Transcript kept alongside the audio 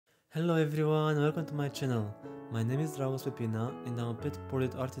Hello everyone, welcome to my channel. My name is Dragos Pepina and I'm a pet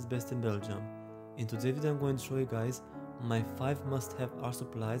portrait artist based in Belgium. In today's video I'm going to show you guys my 5 must-have art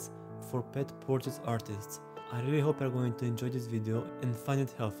supplies for pet portrait artists. I really hope you're going to enjoy this video and find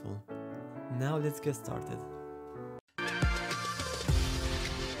it helpful. Now let's get started.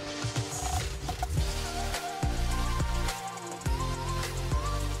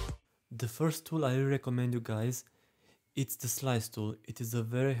 The first tool I really recommend you guys, it's the slice tool. It is a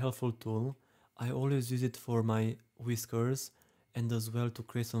very helpful tool. I always use it for my whiskers and as well to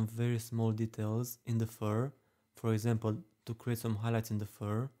create some very small details in the fur. For example, to create some highlights in the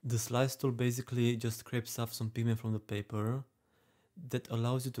fur. The slice tool basically just scrapes off some pigment from the paper that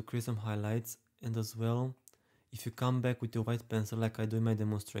allows you to create some highlights, and as well, if you come back with your white pencil like I do in my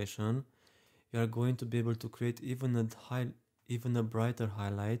demonstration, you are going to be able to create even a brighter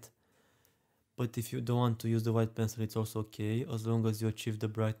highlight. But if you don't want to use the white pencil, it's also okay, as long as you achieve the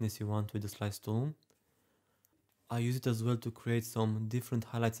brightness you want with the slice tool. I use it as well to create some different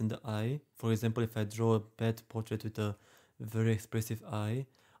highlights in the eye. For example, if I draw a pet portrait with a very expressive eye,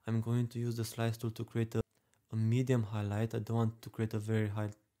 I'm going to use the slice tool to create a medium highlight. I don't want to create a very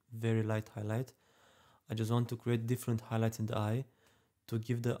light highlight. I just want to create different highlights in the eye to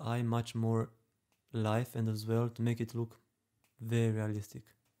give the eye much more life and as well to make it look very realistic.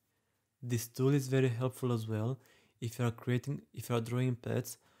 This tool is very helpful as well if you are drawing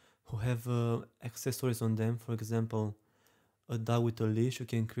pets who have accessories on them. For example, a dog with a leash, you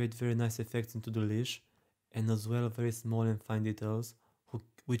can create very nice effects into the leash, and as well very small and fine details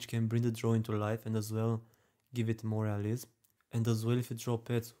which can bring the drawing to life and as well give it more realism. And as well, if you draw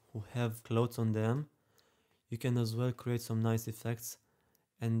pets who have clothes on them, you can as well create some nice effects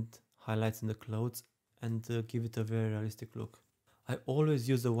and highlights in the clothes and give it a very realistic look. I always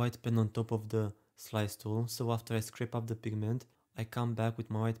use a white pen on top of the slice tool, so after I scrape up the pigment, I come back with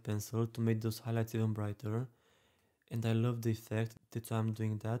my white pencil to make those highlights even brighter, and I love the effect, that's why I'm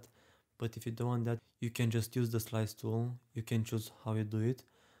doing that. But if you don't want that, you can just use the slice tool, you can choose how you do it,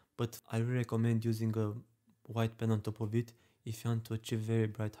 but I really recommend using a white pen on top of it if you want to achieve very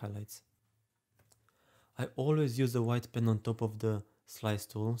bright highlights. I always use a white pen on top of the slice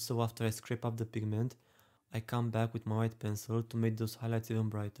tool, so after I scrape up the pigment, I come back with my white pencil to make those highlights even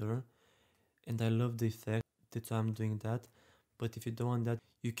brighter, and I love the effect, that's why I'm doing that. But if you don't want that,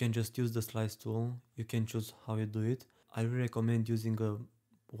 you can just use the slice tool, you can choose how you do it. I really recommend using a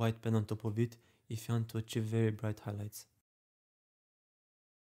white pen on top of it if you want to achieve very bright highlights.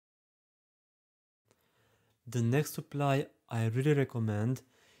 The next supply I really recommend,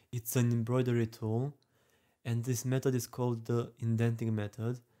 it's an embroidery tool, and this method is called the indenting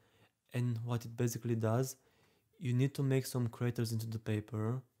method. And what it basically does, you need to make some craters into the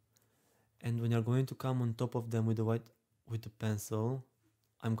paper, and when you're going to come on top of them with the pencil,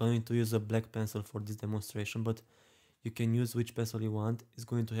 I'm going to use a black pencil for this demonstration, but you can use which pencil you want, it's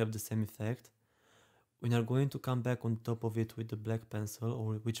going to have the same effect. When you're going to come back on top of it with the black pencil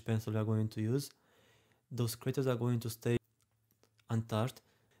or which pencil you're going to use, those craters are going to stay untouched.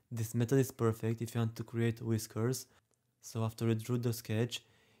 This method is perfect if you want to create whiskers. So after you drew the sketch,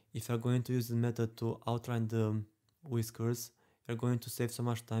 if you're going to use the method to outline the whiskers, you're going to save so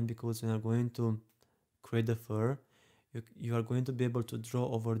much time, because when you're going to create the fur, you are going to be able to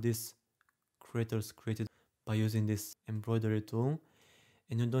draw over these craters created by using this embroidery tool,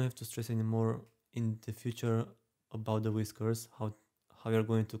 and you don't have to stress anymore in the future about the whiskers, how you're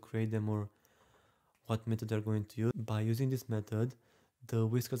going to create them or what method you're going to use. By using this method, the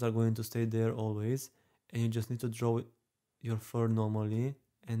whiskers are going to stay there always, and you just need to draw your fur normally,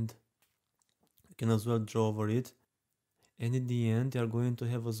 and you can as well draw over it, and in the end you are going to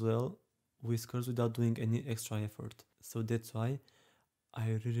have as well whiskers without doing any extra effort. So that's why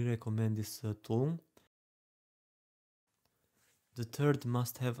I really recommend this tool. The third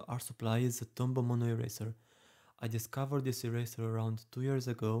must-have art supply is a Tombow mono eraser. I discovered this eraser around 2 years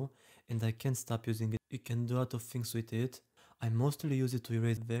ago and I can't stop using it. You can do a lot of things with it. I mostly use it to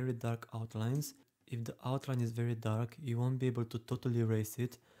erase very dark outlines. If the outline is very dark, you won't be able to totally erase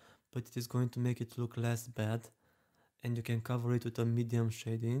it, but it is going to make it look less bad, and you can cover it with a medium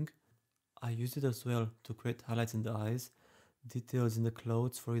shading. I use it as well to create highlights in the eyes, details in the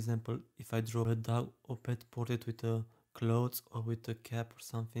clothes. For example, if I draw a dog or pet portrait with a clothes or with a cap or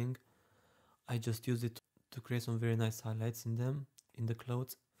something, I just use it to create some very nice highlights in them, in the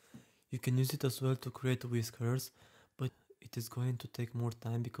clothes. You can use it as well to create whiskers, but it is going to take more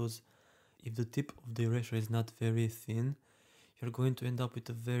time, because if the tip of the eraser is not very thin, you're going to end up with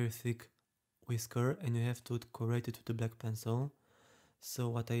a very thick whisker and you have to correct it with a black pencil. So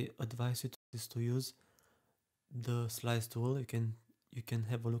what I advise you is to use the slice tool. You can you can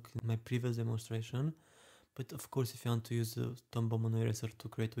have a look in my previous demonstration. But of course, if you want to use the Tombow mono eraser to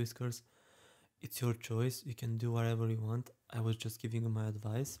create whiskers, it's your choice. You can do whatever you want. I was just giving you my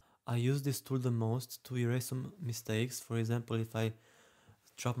advice. I use this tool the most to erase some mistakes. For example, if I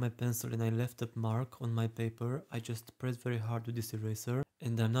drop my pencil and I left a mark on my paper, I just press very hard with this eraser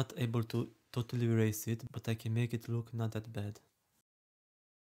and I'm not able to totally erase it, but I can make it look not that bad.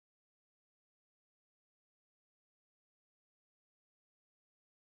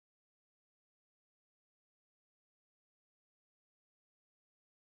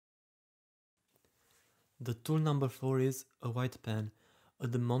 The tool number 4 is a white pen.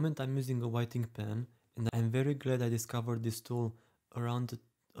 At the moment I'm using a white ink pen, and I'm very glad I discovered this tool around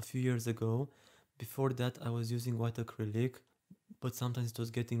a few years ago. Before that I was using white acrylic, but sometimes it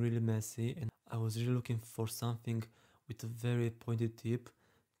was getting really messy and I was really looking for something with a very pointed tip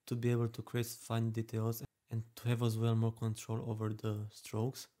to be able to create fine details and to have as well more control over the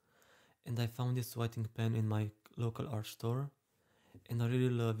strokes. And I found this white ink pen in my local art store and I really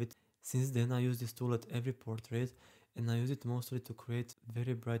love it. Since then I use this tool at every portrait and I use it mostly to create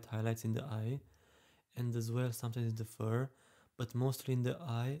very bright highlights in the eye and as well sometimes in the fur, but mostly in the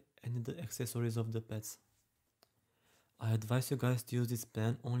eye and in the accessories of the pets. I advise you guys to use this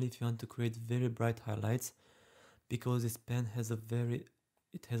pen only if you want to create very bright highlights, because this pen has a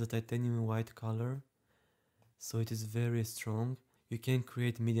titanium white color, so it is very strong. You can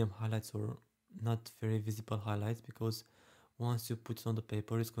create medium highlights or not very visible highlights, because once you put it on the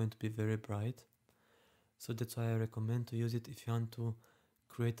paper it's going to be very bright. So that's why I recommend to use it if you want to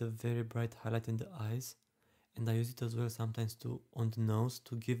create a very bright highlight in the eyes, and I use it as well sometimes on the nose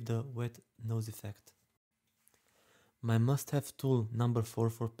to give the wet nose effect. My must-have tool number 4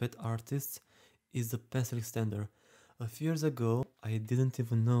 for pet artists is the pencil extender. A few years ago I didn't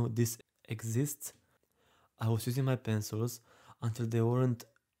even know this exists. I was using my pencils until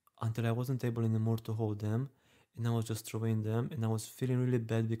I wasn't able anymore to hold them, and I was just throwing them, and I was feeling really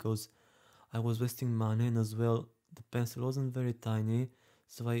bad because I was wasting money, and as well the pencil wasn't very tiny,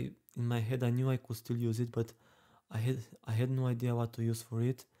 so in my head I knew I could still use it, but I had no idea what to use for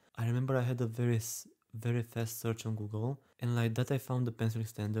it. I remember I had a very fast search on Google, and like that I found the pencil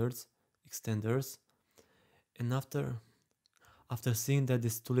extenders, and after seeing that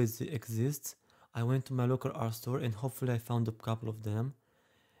this tool exists, I went to my local art store and hopefully I found a couple of them.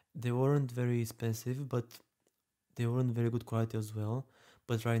 They weren't very expensive, but they weren't very good quality as well.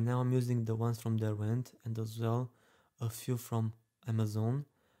 But right now I'm using the ones from Derwent and as well a few from Amazon.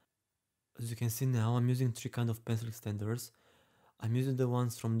 As you can see now, I'm using 3 kind of pencil extenders. I'm using the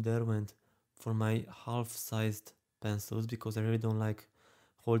ones from Derwent for my half-sized pencils because I really don't like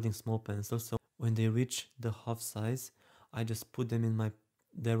holding small pencils. So when they reach the half size, I just put them in my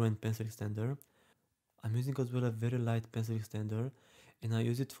Derwent pencil extender. I'm using as well a very light pencil extender, and I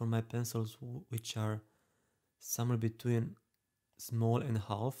use it for my pencils which are somewhere between small and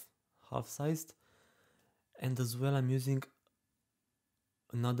half-sized. And as well I'm using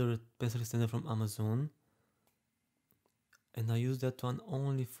another pencil extender from Amazon, and I use that one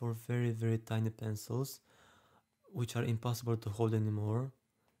only for very tiny pencils which are impossible to hold anymore,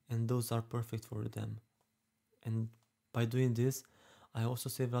 and those are perfect for them. And by doing this I also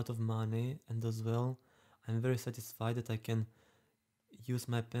save a lot of money, and as well I'm very satisfied that I can use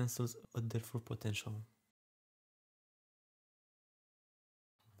my pencils at their full potential.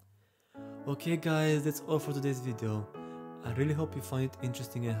 Okay guys, that's all for today's video. I really hope you found it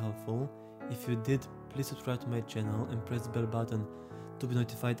interesting and helpful. If you did, please subscribe to my channel and press the bell button to be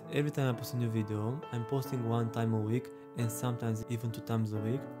notified every time I post a new video. I'm posting 1 time a week and sometimes even 2 times a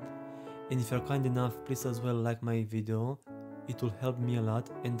week. And if you're kind enough, please as well like my video. It will help me a lot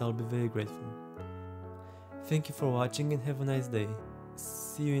and I'll be very grateful. Thank you for watching and have a nice day.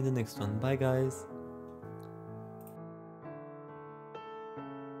 See you in the next one. Bye guys.